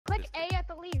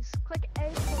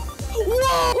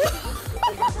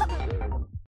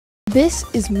This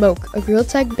is Moke, a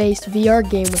gorillatag based VR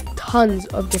game with tons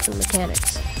of different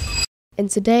mechanics. And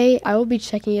today I will be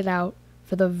checking it out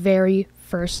for the very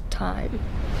first time.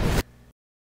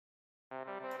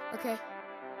 Okay.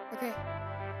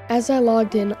 As I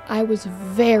logged in, I was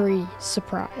very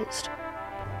surprised.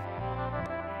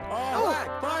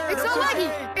 It's not laggy!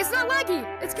 It's not laggy!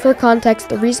 It's good. For context,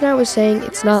 the reason I was saying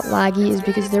it's not laggy is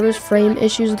because there was frame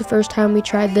issues the first time we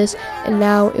tried this, and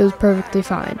now it was perfectly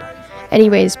fine.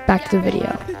 Anyways, back to the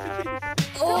video.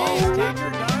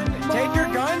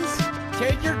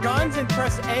 Take your guns and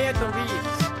press A at the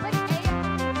leaves.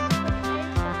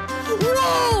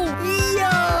 Whoa! Yo!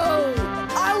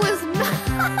 I was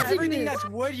not. Everything that's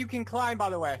wood you can climb, by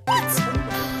the way. What?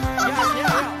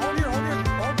 Yeah. Hold here.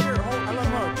 I love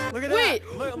Moke. Look at that. Wait.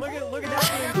 Look at that.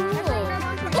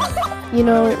 You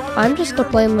know, I'm just a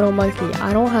plain little monkey.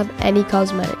 I don't have any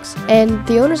cosmetics. And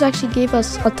the owners actually gave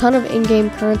us a ton of in-game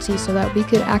currency so that we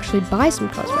could actually buy some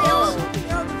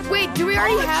cosmetics. Wait, do we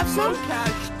already have some?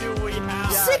 Cash do we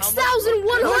have?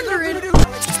 6,100!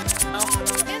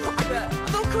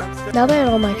 Now that I have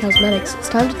all my cosmetics, it's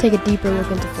time to take a deeper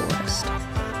look into Forest.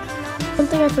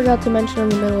 Something I forgot to mention in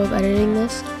the middle of editing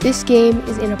this game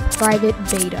is in a private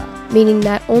beta, meaning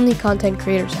that only content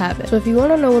creators have it. So if you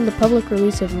want to know when the public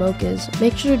release of Moke is,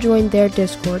 make sure to join their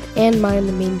Discord and mine in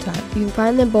the meantime. You can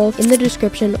find them both in the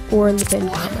description or in the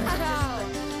pinned comment.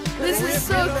 This is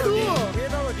so cool!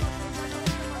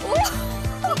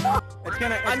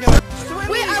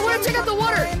 Wait, I want to check out the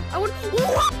water!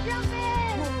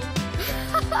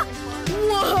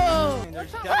 Whoa!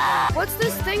 What's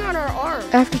this thing on our arm?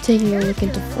 After taking a look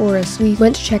into Forest, we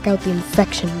went to check out the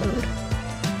infection mode.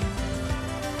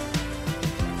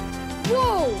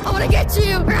 Whoa! I want to get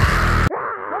you!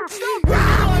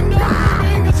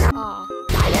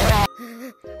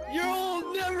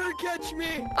 You'll never catch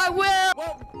me! I will!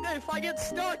 Well, if I get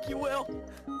stuck, you will.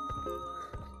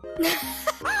 I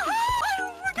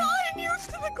forgot I'm used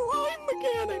to the glide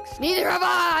mechanics. Neither have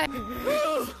I!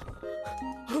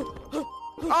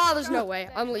 Oh, there's no way.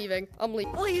 I'm leaving.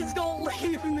 Please don't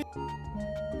leave me.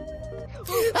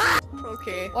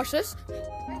 Okay. Watch this.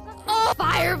 Oh,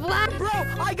 FireBlast! Bro,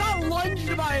 I got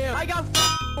lunged by him. I got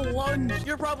lunged.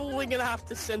 You're probably gonna have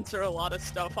to censor a lot of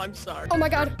stuff. I'm sorry. Oh my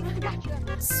god.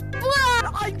 Splat!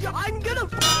 I'm gonna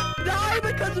die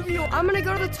because of you. I'm gonna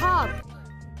go to the top.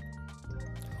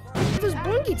 Those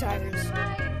blinky tires.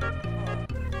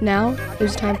 Now,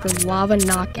 there's time for Lava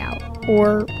Knockout,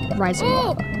 or Rising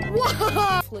Lava.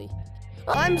 Whoa!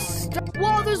 I'm stuck.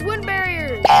 Whoa, there's wind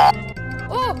barriers.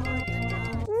 Oh!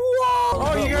 Whoa!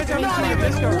 Oh, you guys are not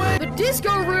even the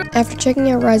disco room. After checking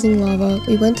out Rising Lava,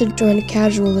 we went to join a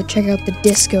casual to check out the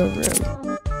disco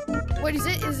room. Wait, is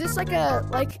this like a,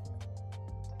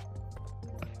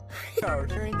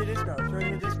 Turn the disco.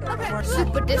 Okay.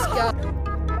 Super disco.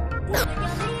 Wait.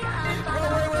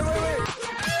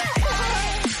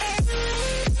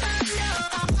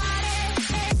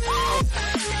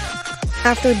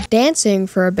 After dancing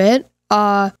for a bit,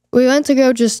 we went to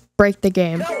go just break the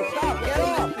game. Get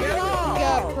off!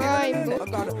 Got prime.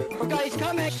 He's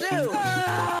coming soon!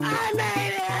 I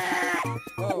made it!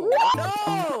 Oh.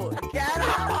 No! Get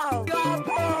off! Go!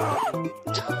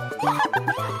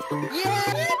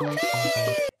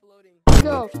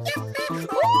 Go.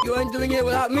 You ain't doing it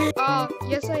without me?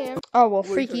 Yes I am. Oh, well,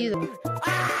 freak either.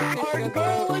 Our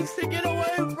goal is to get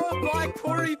away from Black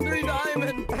 43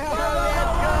 Diamond!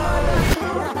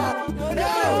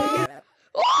 No!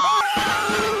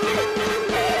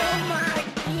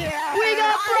 We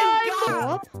got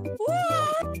prime!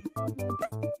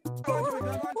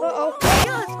 Uh-oh.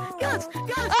 Gus!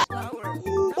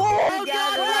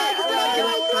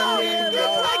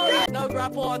 Now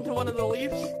grapple onto one of the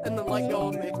leaves and then let go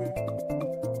of me.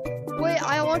 Wait,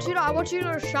 I want you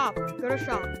to shop. Go to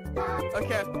shop.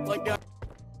 Okay, let go.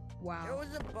 Wow. There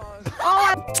was a bug.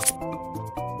 Oh!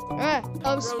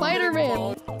 I'm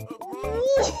Spider-Man.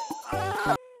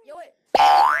 Yo, wait.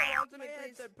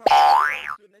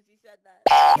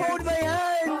 Hold my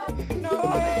hand! No!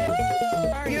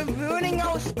 You're ruining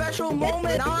our special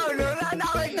moment! No!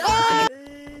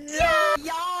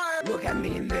 Look at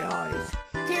me in the eyes!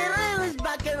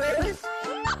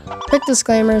 Quick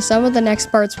disclaimer, some of the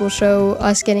next parts will show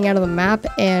us getting out of the map,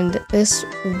 and this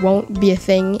won't be a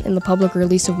thing in the public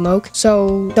release of Moke,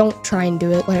 so don't try and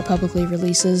do it when it publicly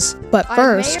releases. But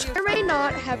first, I may or may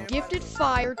not have gifted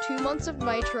Fire 2 months of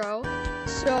Nitro,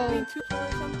 so...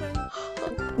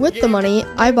 with the money,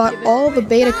 I bought all the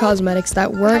beta cosmetics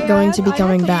that weren't going to be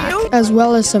coming back, as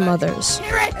well as some others.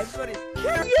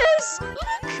 Yes!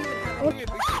 Look!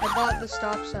 at the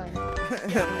stop sign. no.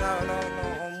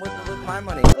 With my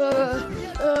money.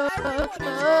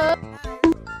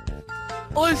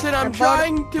 Listen, I'm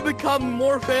trying to become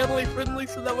more family friendly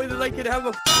so that way that I can have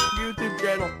a YouTube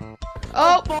channel.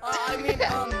 Oh! I mean,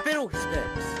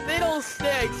 fiddlesticks.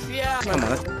 Fiddlesticks, yeah. Come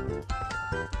on.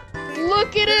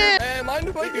 Look at it! Hey, mind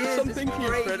if I do something to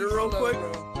your critter real quick?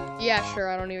 Yeah, sure,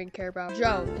 I don't even care about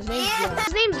Joe. His name's Joe.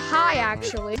 His name's Hi,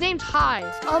 actually. His name's Hi.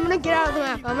 I'm gonna get out of the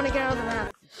map. I'm gonna get out of the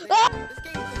map. Ah!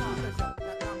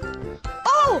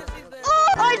 Oh!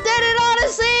 Oh! I did it,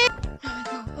 Odyssey!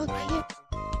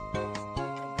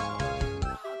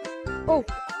 Oh!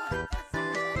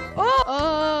 Oh!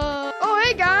 Oh,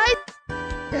 hey, guys!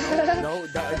 No,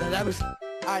 that was...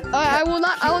 I will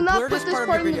not put this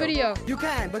part in the video. You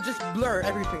can, but just blur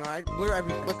everything, alright? Blur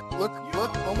everything. Look,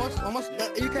 almost.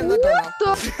 You can look now.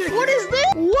 What is this?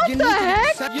 What the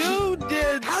heck? You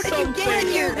did How did you get in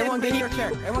here? Everyone get in your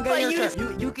chair. Everyone get in your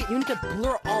chair. You need to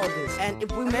blur all of this. And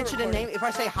if we mention a name, if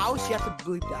I say house, you have to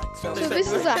bleep that. So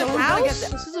this is a house?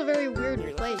 This is a very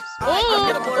weird place.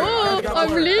 Oh,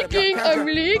 I'm leaking. I'm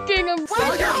leaking.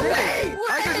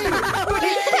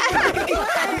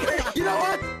 You know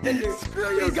what?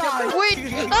 Screw you guys. Wait.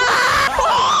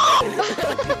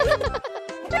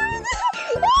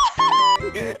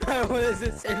 What is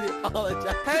it? Say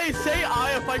apologize. Hey, say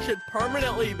I if I should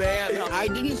permanently ban. I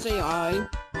didn't say I.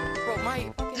 Bro,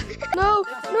 my fucking... No.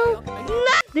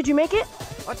 Did you make it?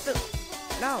 What the...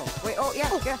 No. Wait, oh, yeah.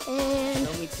 And...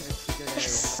 Show me to the secret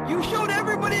area. You showed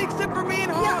everybody except for me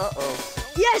and Hosh. Uh-oh.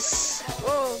 Yes!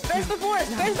 Whoa, face the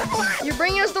forest! You're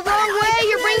bringing us the wrong way!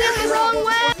 You're bringing us the wrong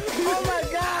way! Oh my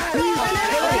god!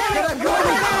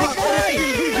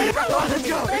 Let's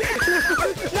go!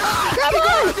 Come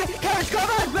on!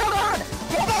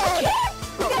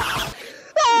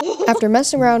 After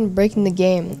messing around and breaking the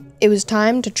game, it was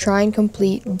time to try and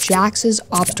complete Jaxx's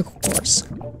obstacle course.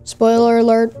 Spoiler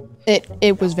alert,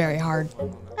 it was very hard.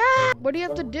 What do you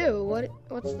have to do?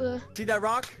 What's the... See that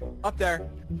rock? Up there.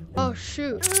 Oh,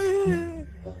 shoot.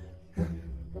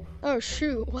 Oh,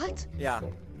 shoot. What? Yeah.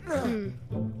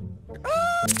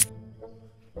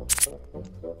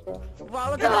 Wow,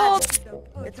 look at that!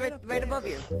 It's right above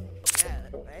you. Yeah,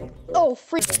 right? Oh,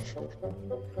 freak.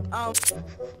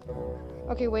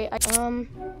 Okay, wait.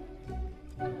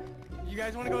 You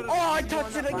guys want to go to? Oh, I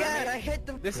touched it again! I hit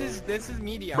the... This is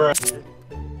medium.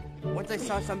 Once I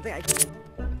saw something,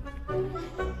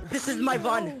 This is my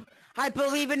fun. I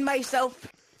believe in myself.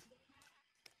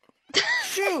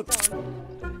 Shoot!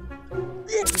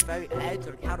 Very edge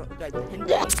or how to The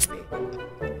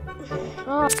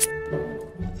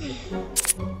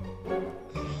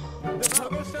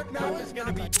pogo stick now is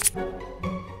gonna be.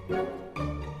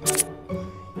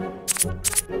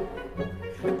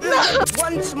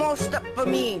 One small step for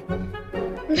me.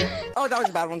 Oh, that was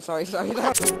a bad one. Sorry.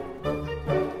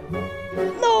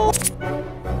 No!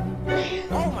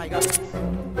 Oh my god.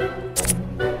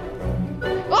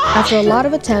 After a lot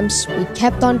of attempts, we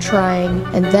kept on trying,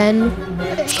 and then...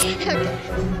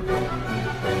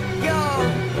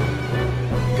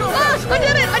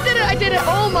 I did it!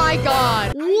 Oh my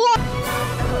god! What?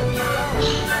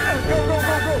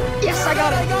 Yes, I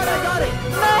got it!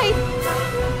 Nice!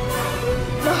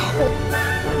 No!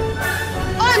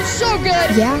 I'm so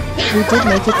good! Yeah, we did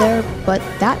make it there, but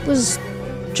that was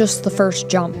just the first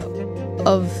jump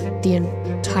of the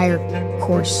entire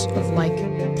course of like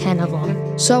 10 of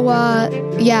them. So,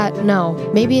 yeah, no,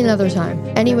 maybe another time.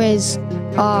 Anyways,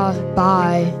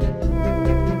 bye.